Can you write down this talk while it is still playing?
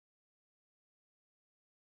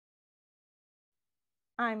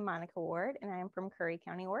I'm Monica Ward, and I am from Curry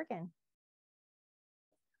County, Oregon.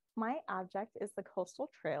 My object is the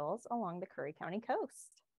coastal trails along the Curry County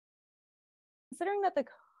coast. Considering that the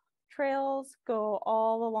trails go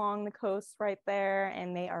all along the coast right there,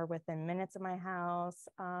 and they are within minutes of my house,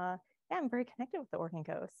 yeah, I'm very connected with the Oregon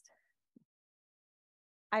coast.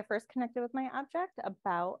 I first connected with my object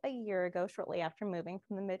about a year ago, shortly after moving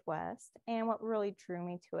from the Midwest. And what really drew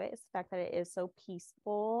me to it is the fact that it is so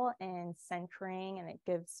peaceful and centering, and it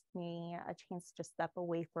gives me a chance to just step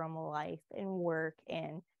away from life and work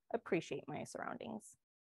and appreciate my surroundings.